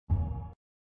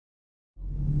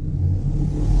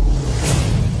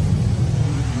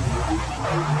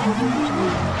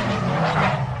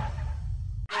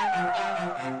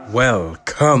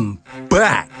welcome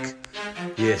back.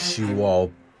 Yes, you are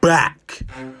back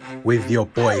with your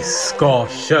boy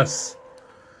Scarcious.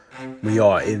 We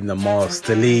are in the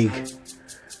Master League,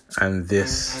 and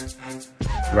this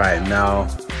right now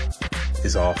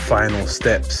is our final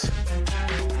steps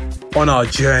on our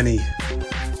journey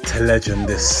to legend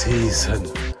this season.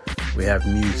 We have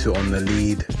Mewtwo on the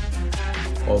lead.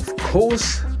 Of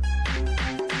course,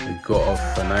 we got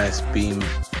off a nice beam,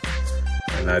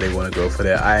 and now they want to go for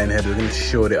their Iron Head. We're going to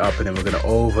short it up, and then we're going to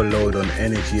overload on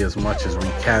energy as much as we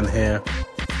can here,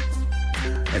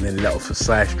 and then let off a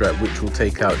side strike, which will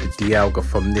take out the Dialga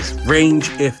from this range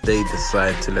if they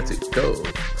decide to let it go.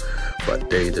 But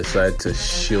they decide to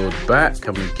shield back.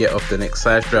 Can we get off the next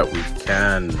side strike? We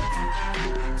can.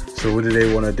 So what do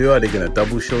they want to do? Are they going to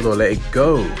double shield or let it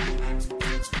go?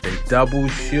 They double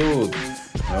shield.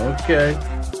 Okay,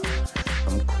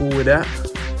 I'm cool with that.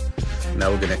 Now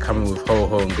we're going to come in with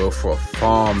Ho-Ho and go for a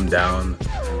farm down.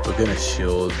 We're going to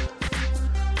shield.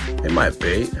 They might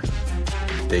bait.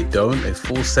 They don't. They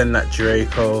full send that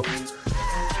Draco.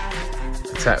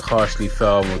 Attack harshly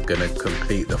fell. We're going to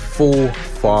complete the full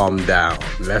farm down.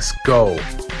 Let's go.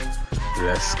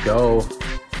 Let's go.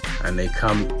 And they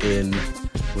come in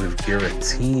with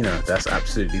Giratina. That's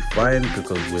absolutely fine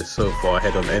because we're so far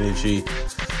ahead on energy.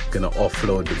 Gonna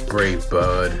offload the Brave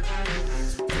Bird.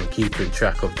 We're keeping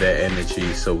track of their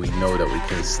energy so we know that we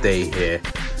can stay here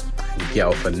and get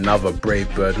off another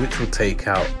Brave Bird, which will take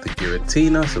out the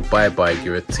Giratina. So bye bye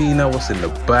Giratina. What's in the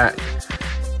back?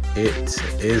 It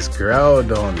is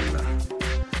Groudon.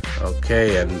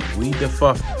 Okay, and we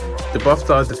debuffed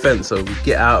our defense, so we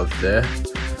get out of there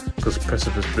because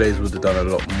Precipice Blaze would have done a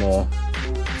lot more.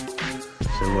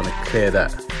 So we want to clear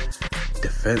that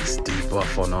defense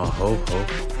debuff on our Ho-Ho.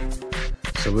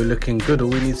 So we're looking good. All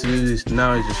we need to do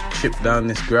now is just chip down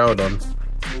this Groudon,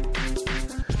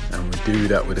 and we do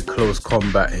that with a close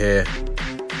combat here.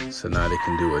 So now they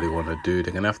can do what they want to do.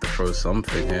 They're gonna have to throw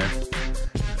something here,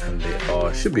 and they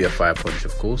are. Should be a fire punch,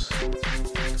 of course.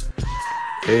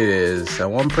 It is.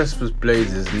 And one Precipice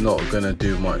Blaze is not gonna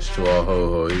do much to our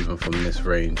Ho-Ho, even from this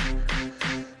range.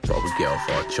 But we get off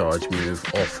our charge move,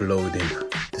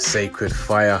 offloading the Sacred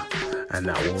Fire, and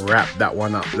that will wrap that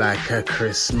one up like a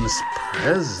Christmas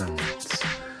present.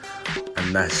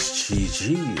 And that's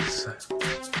GG's.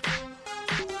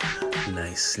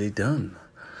 Nicely done.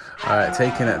 Alright,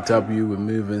 taking that W, we're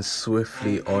moving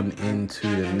swiftly on into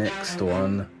the next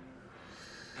one.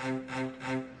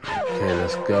 Okay,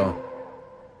 let's go.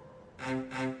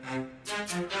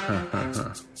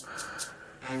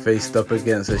 Faced up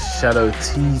against a Shadow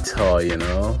T-Tar, you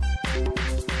know.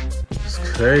 It's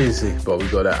crazy, but we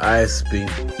got that Ice Beam.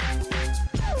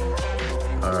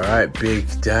 Alright, big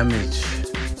damage.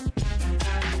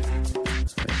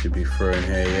 I should be throwing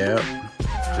here, yeah.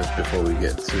 Just before we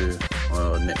get to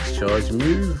our next charge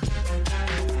move.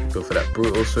 Go for that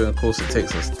Brutal Swing. Of course, it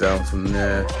takes us down from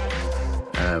there.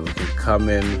 And we can come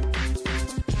in,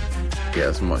 get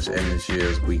as much energy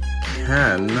as we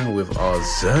can with our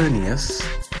Xerneas.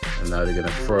 And now they're going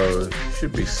to throw,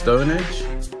 should be Stone Edge.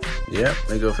 Yep,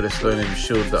 they go for the Stone Edge,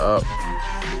 shield that up.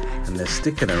 And they're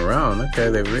sticking around. Okay,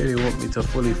 they really want me to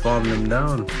fully farm them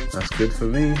down. That's good for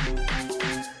me.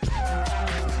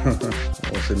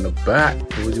 What's in the back?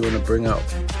 What do you want to bring up?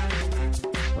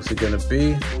 What's it going to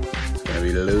be? It's going to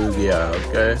be Lugia,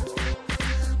 okay.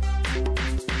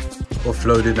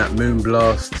 Offloading that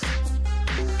Moonblast.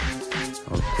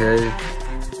 Okay.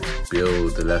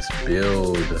 Let's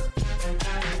build.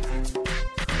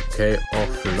 Okay,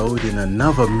 offloading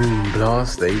another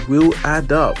Moonblast. They will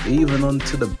add up, even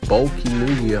onto the bulky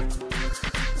Lugia.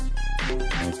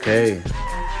 Okay,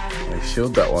 I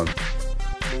shield that one.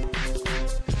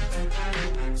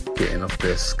 Getting off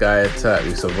their Sky attack.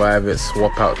 We survive it,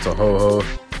 swap out to Ho-Ho.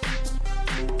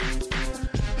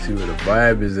 See what the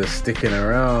vibe is, they're sticking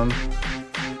around.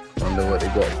 Wonder what they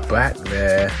got back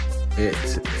there. It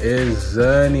is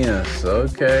Xerneas.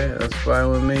 Okay, that's fine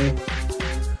with me.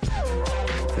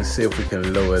 Let's see if we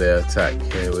can lower their attack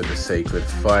here with the Sacred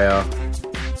Fire.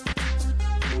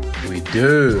 We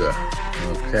do.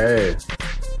 Okay.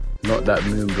 Not that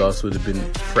Moonblast would have been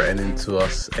threatening to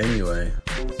us anyway.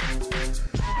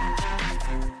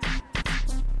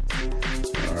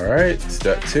 Alright,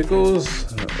 that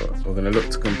tickles. We're going to look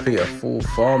to complete a full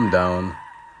farm down.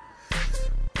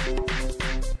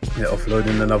 Yeah,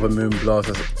 offloading another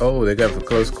Moonblast. Oh, they're going for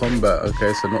close combat.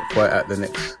 Okay, so not quite at the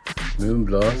next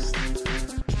Moonblast.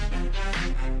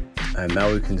 And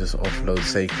now we can just offload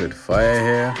Sacred Fire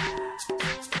here.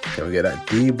 Can we get that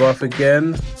debuff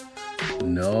again?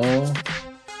 No.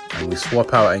 And we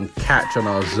swap out and catch on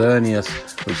our Xerneas,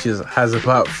 which has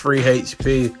about 3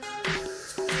 HP.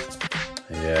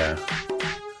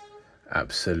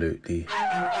 absolutely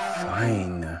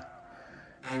fine.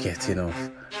 Getting off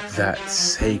that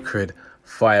sacred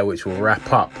fire, which will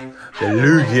wrap up the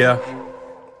Lugia.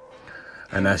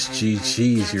 And that's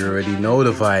GG's. You already know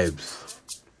the vibes.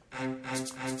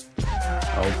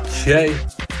 Okay.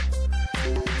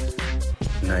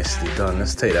 Nicely done.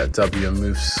 Let's take that W and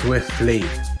move swiftly.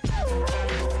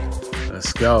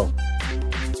 Let's go.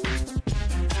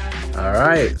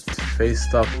 Alright.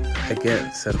 Faced up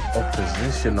against an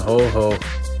opposition Ho-Ho.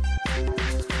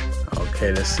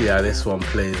 Okay, let's see how this one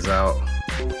plays out.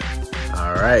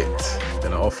 Alright.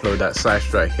 Gonna offload that side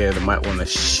strike here. They might want to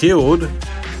shield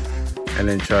and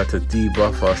then try to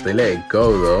debuff us. They let it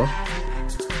go though.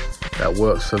 That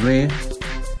works for me.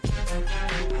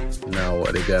 Now what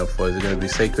are they going for? Is it going to be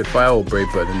Sacred Fire or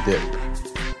Brave Bird and dip?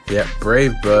 Yep,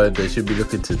 Brave Bird. They should be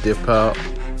looking to dip out.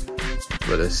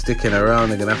 But they're sticking around.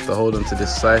 They're going to have to hold on to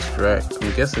this side strike.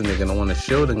 I'm guessing they're going to want to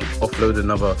shield and offload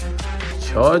another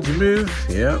charge move.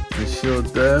 Yep, the shield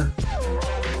there.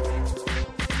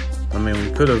 I mean,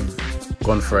 we could have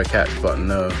gone for a catch, but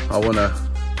no. I want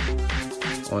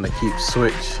to keep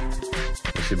switch.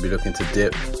 They should be looking to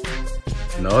dip.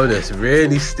 No, that's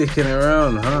really sticking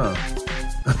around, huh?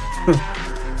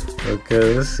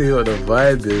 Okay, let's see what the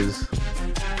vibe is.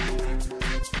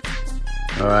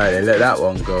 Alright, they let that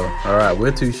one go. Alright,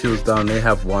 we're 2 shields down, they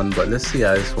have 1, but let's see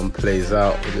how this one plays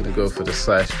out. We're going to go for the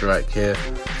side strike here.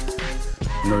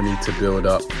 No need to build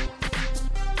up.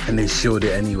 And they shield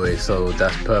it anyway, so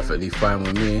that's perfectly fine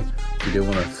with me. Do they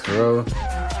want to throw?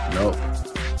 Nope.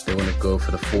 They want to go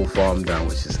for the full farm down,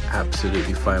 which is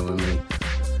absolutely fine with me.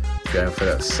 Going for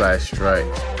that side strike.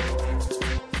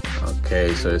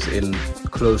 Okay, so it's in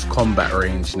close combat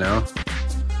range now.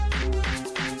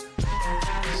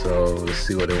 So let's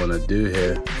see what they want to do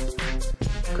here.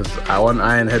 Because one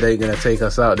Iron Head ain't going to take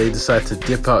us out. They decide to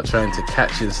dip out trying to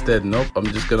catch instead. Nope, I'm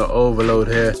just going to overload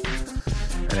here.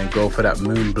 And then go for that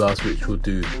Moon Blast, which will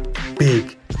do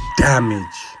big damage.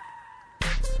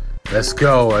 Let's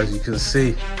go, as you can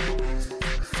see.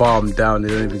 Farm down, they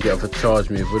don't even get off a charge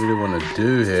move. What do they want to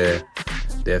do here?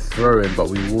 They're throwing, but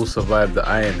we will survive the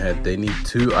Iron Head. They need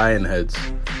 2 Iron Heads.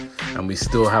 And we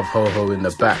still have Ho-Ho in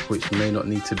the back, which may not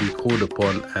need to be called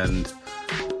upon. And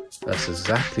that's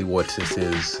exactly what it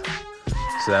is.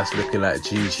 So that's looking like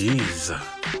GG's.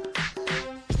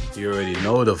 You already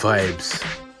know the vibes.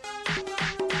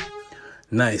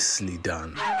 Nicely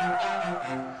done.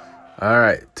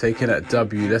 Alright, taking that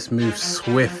W. Let's move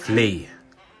swiftly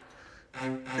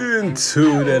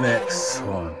into the next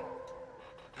one.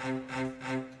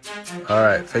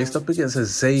 Alright, faced up against a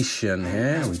Zacian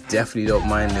here. We definitely don't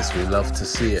mind this. We love to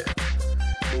see it.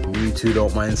 Mewtwo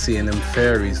don't mind seeing them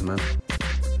fairies, man.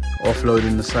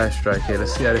 Offloading the side strike here.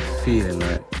 Let's see how they're feeling,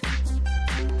 right?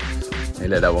 They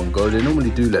let that one go. They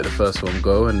normally do let the first one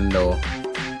go, and then they'll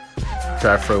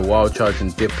try to throw Wild Charge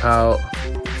and dip out,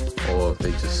 or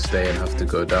they just stay and have to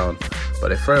go down. But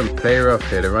they're throwing player up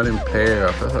here. They're running player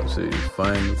up. That's absolutely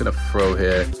fine. We're gonna throw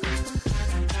here.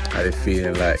 How they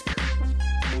feeling like?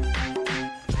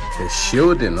 They're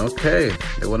shielding. Okay,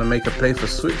 they want to make a play for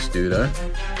switch, do they?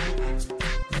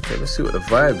 Okay, let's see what the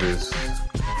vibe is.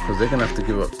 Because they're gonna have to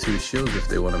give up 2 shields if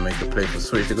they want to make a play for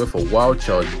switch. They go for Wild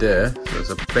Charge there. So it's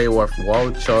a play worth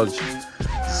Wild Charge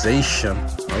Zacian.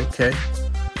 Okay.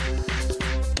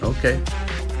 Okay.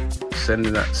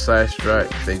 Sending that side strike.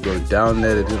 They go down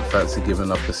there. They didn't fancy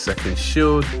giving up a second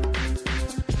shield.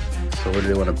 So what do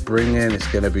they want to bring in? It's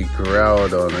going to be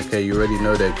Groudon. Okay, you already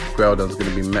know that Groudon's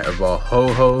going to be met with our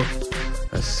Ho-Ho.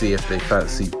 Let's see if they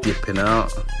fancy dipping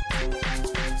out.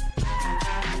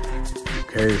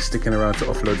 Okay, sticking around to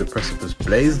offload the Precipice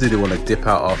Blaze. Do they want to dip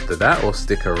out after that or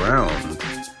stick around?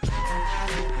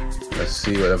 Let's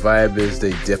see what the vibe is.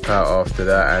 They dip out after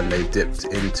that, and they dipped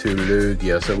into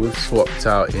Lugia. So we've swapped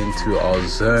out into our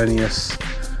Xerneas.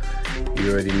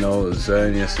 You already know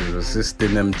Xerneas is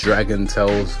resisting them Dragon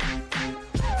Tails.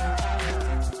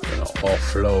 Gonna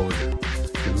offload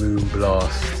the Moon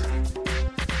Blast.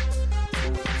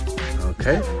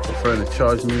 Okay, we're throwing a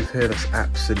charge move here. That's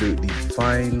absolutely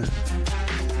fine,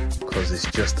 because it's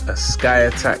just a sky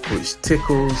attack which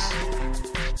tickles.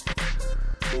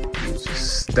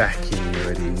 Stacking, you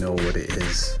already know what it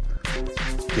is.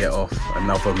 Get off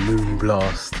another Moon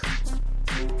Blast.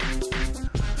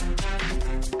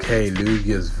 Okay,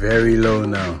 Lugia's very low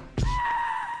now.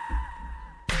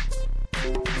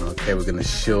 Okay, we're gonna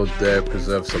shield there,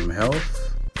 preserve some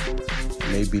health.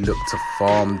 Maybe look to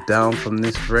farm down from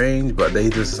this range, but they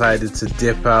decided to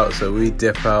dip out, so we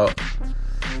dip out.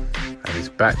 And it's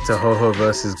back to Ho-Ho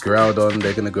versus Groudon.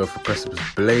 They're gonna go for Precipice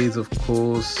Blaze, of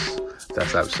course.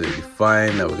 That's absolutely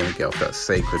fine. Now we're going to get off that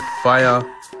Sacred Fire.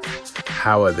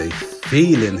 How are they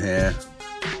feeling here.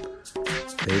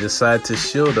 They decide to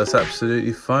shield. That's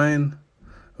absolutely fine.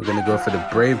 We're going to go for the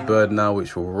Brave Bird now,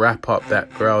 which will wrap up that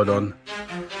Groudon.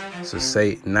 So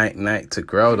say night-night to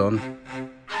Groudon.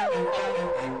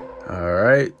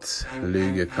 Alright,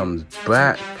 Lugia comes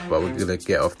back, but we're going to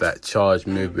get off that charge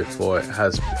move before it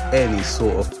has any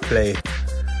sort of play,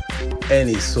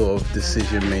 any sort of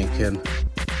decision making.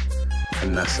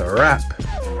 And that's a wrap.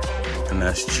 And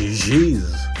that's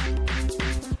GG's.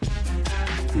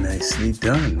 Nicely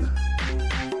done.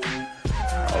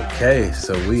 Okay,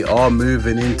 so we are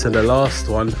moving into the last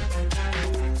one.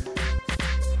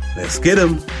 Let's get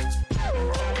him.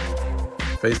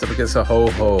 Faced up against a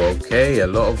Ho-Ho. Okay, a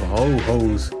lot of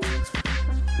Ho-Hos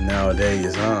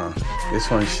nowadays, huh?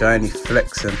 This one's shiny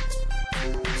flexing,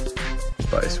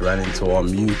 but it's ran into our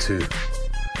Mewtwo.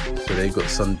 So they got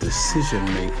some decision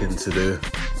making to do.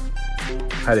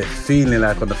 Had it feeling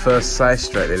like on the first side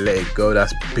strike they let it go.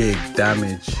 That's big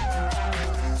damage.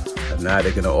 And now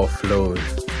they're gonna offload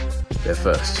their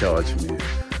first charge move.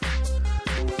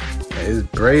 It is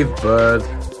Brave Bird.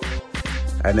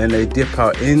 And then they dip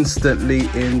out instantly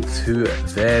into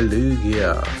their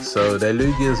Lugia. So their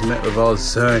Lugia is met with our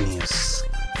Xerneas.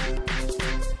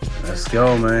 Let's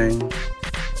go, man.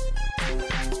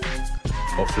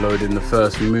 Offloading the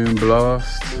first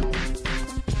Moonblast.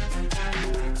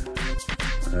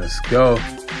 Let's go.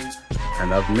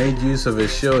 And I've made use of a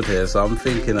shield here, so I'm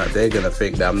thinking that they're going to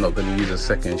think that I'm not going to use a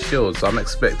second shield. So I'm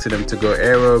expecting them to go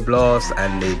Aero Blast,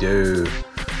 and they do.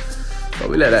 But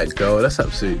we let that go. That's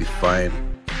absolutely fine.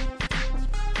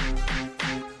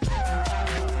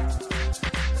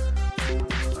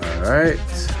 Alright,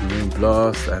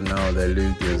 Moonblast, and now their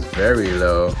Lugia is very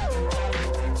low.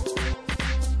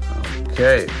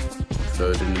 Okay,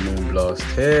 offloading the Moonblast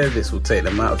here. This will take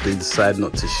them out if they decide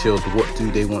not to shield. What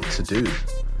do they want to do?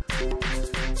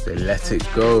 They let it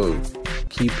go,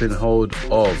 keeping hold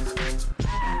of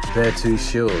their two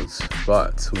shields.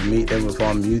 But we meet them with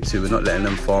our Mewtwo. We're not letting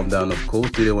them farm down, of course.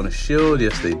 Do they want to shield?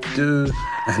 Yes, they do.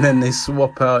 And then they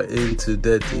swap out into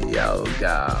the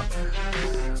Dialga.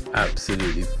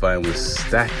 Absolutely fine. We're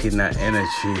stacking that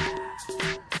energy.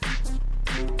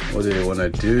 What do they want to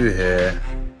do here?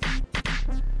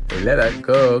 They let that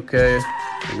go. Okay,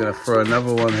 we're gonna throw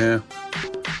another one here.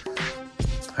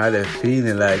 How they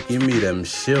feeling like? Give me them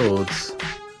shields.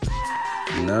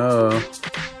 No.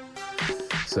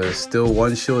 So it's still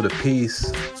one shield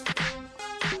apiece.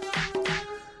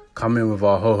 Coming with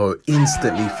our Ho-Ho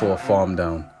instantly for a farm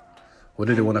down. What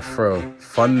do they want to throw?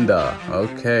 Thunder.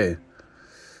 Okay.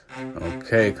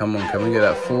 Okay, come on, can we get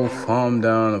that full farm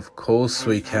down? Of course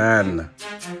we can.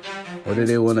 What do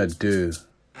they want to do?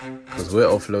 Because we're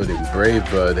offloading Brave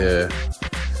Bird here.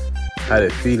 Had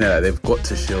it feeling like they've got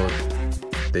to shield.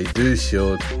 They do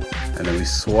shield, and then we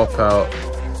swap out,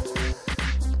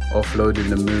 offloading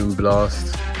the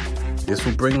Moonblast. This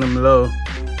will bring them low.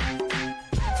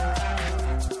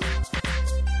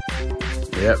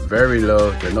 Yep, very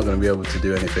low. They're not going to be able to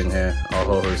do anything here. Our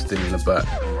Ho-Ho's still in the back,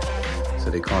 so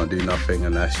they can't do nothing,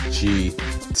 and that's G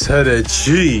to the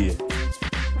G.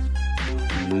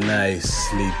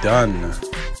 Nicely done.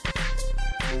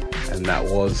 And that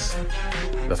was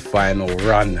the final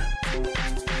run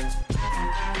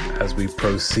as we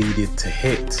proceeded to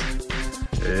hit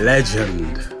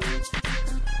Legend.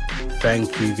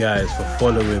 Thank you guys for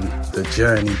following the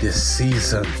journey this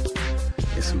season.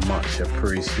 It's much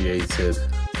appreciated.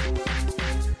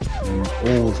 You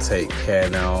all take care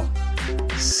now.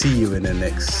 See you in the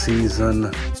next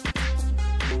season.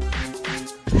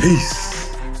 Peace.